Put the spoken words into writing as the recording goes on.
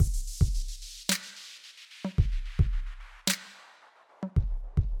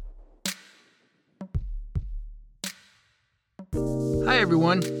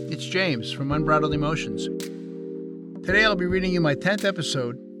everyone, it's James from Unbridled Emotions. Today I'll be reading you my 10th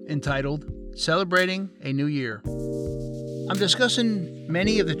episode entitled Celebrating a New Year. I'm discussing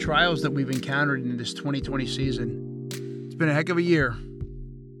many of the trials that we've encountered in this 2020 season. It's been a heck of a year.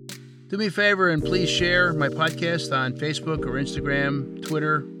 Do me a favor and please share my podcast on Facebook or Instagram,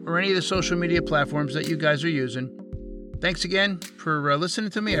 Twitter, or any of the social media platforms that you guys are using. Thanks again for listening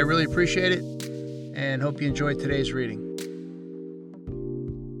to me. I really appreciate it and hope you enjoyed today's reading.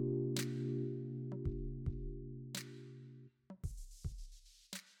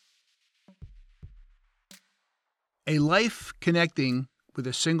 A life connecting with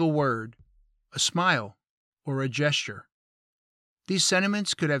a single word, a smile, or a gesture. These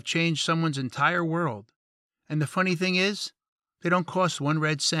sentiments could have changed someone's entire world. And the funny thing is, they don't cost 1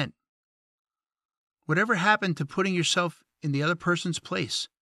 red cent. Whatever happened to putting yourself in the other person's place?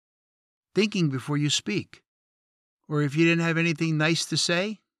 Thinking before you speak? Or if you didn't have anything nice to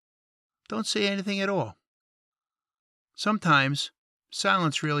say, don't say anything at all. Sometimes,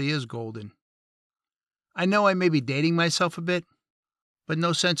 silence really is golden. I know I may be dating myself a bit, but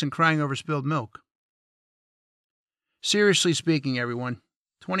no sense in crying over spilled milk. Seriously speaking, everyone,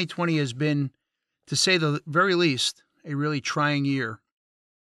 2020 has been, to say the very least, a really trying year.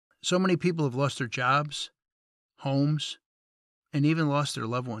 So many people have lost their jobs, homes, and even lost their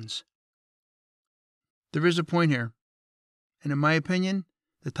loved ones. There is a point here, and in my opinion,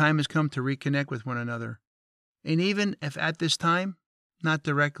 the time has come to reconnect with one another, and even if at this time, not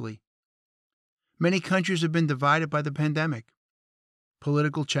directly. Many countries have been divided by the pandemic,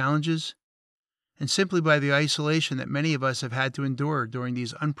 political challenges, and simply by the isolation that many of us have had to endure during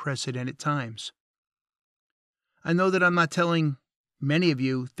these unprecedented times. I know that I'm not telling many of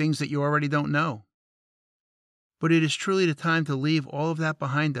you things that you already don't know, but it is truly the time to leave all of that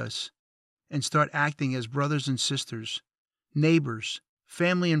behind us and start acting as brothers and sisters, neighbors,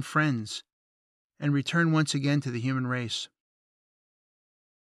 family and friends, and return once again to the human race.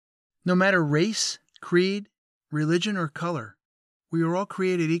 No matter race, creed, religion, or color, we are all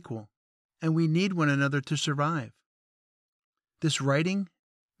created equal, and we need one another to survive. This writing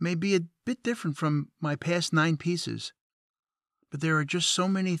may be a bit different from my past 9 pieces, but there are just so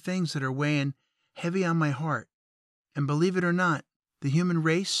many things that are weighing heavy on my heart, and believe it or not, the human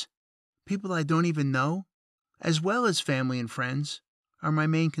race, people I don't even know, as well as family and friends, are my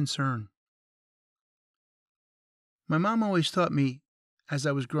main concern. My mom always taught me, as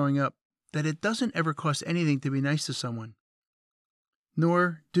I was growing up, that it doesn't ever cost anything to be nice to someone.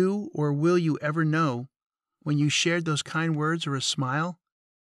 Nor do or will you ever know when you shared those kind words or a smile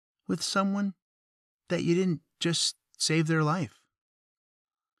with someone that you didn't just save their life.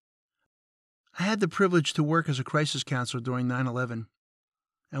 I had the privilege to work as a crisis counselor during 9/11,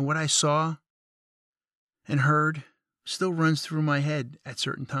 and what I saw and heard still runs through my head at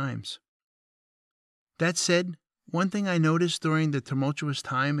certain times. That said, one thing I noticed during the tumultuous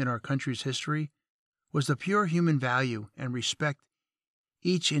time in our country's history was the pure human value and respect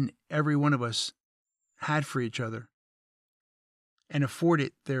each and every one of us had for each other and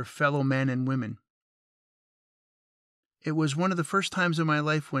afforded their fellow men and women. It was one of the first times in my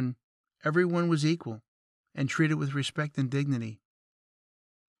life when everyone was equal and treated with respect and dignity.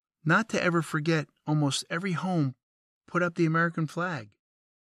 Not to ever forget, almost every home put up the American flag.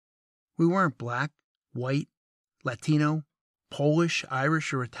 We weren't black, white, Latino, Polish,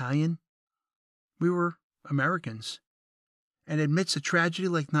 Irish, or Italian. We were Americans. And amidst a tragedy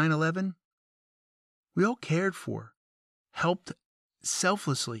like 9/11, we all cared for, helped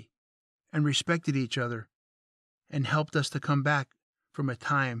selflessly, and respected each other, and helped us to come back from a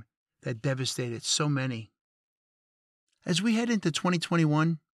time that devastated so many. As we head into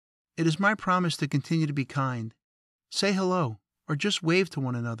 2021, it is my promise to continue to be kind, say hello, or just wave to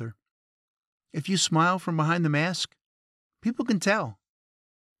one another. If you smile from behind the mask, people can tell,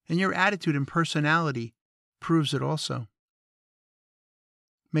 and your attitude and personality proves it also.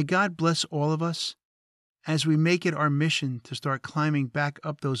 May God bless all of us as we make it our mission to start climbing back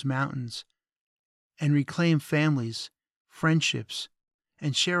up those mountains and reclaim families, friendships,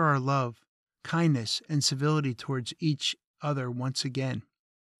 and share our love, kindness, and civility towards each other once again.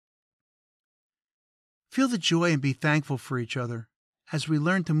 Feel the joy and be thankful for each other as we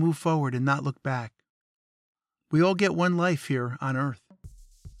learn to move forward and not look back. We all get one life here on earth.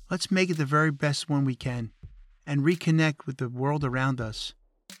 Let's make it the very best one we can and reconnect with the world around us.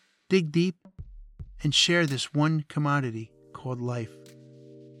 Dig deep and share this one commodity called life.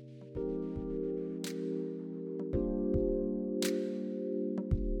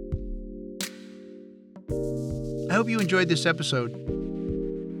 I hope you enjoyed this episode.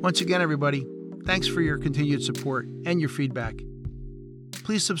 Once again, everybody, thanks for your continued support and your feedback.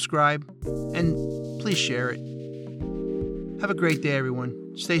 Please subscribe and please share it. Have a great day,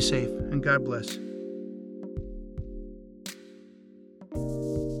 everyone. Stay safe and God bless.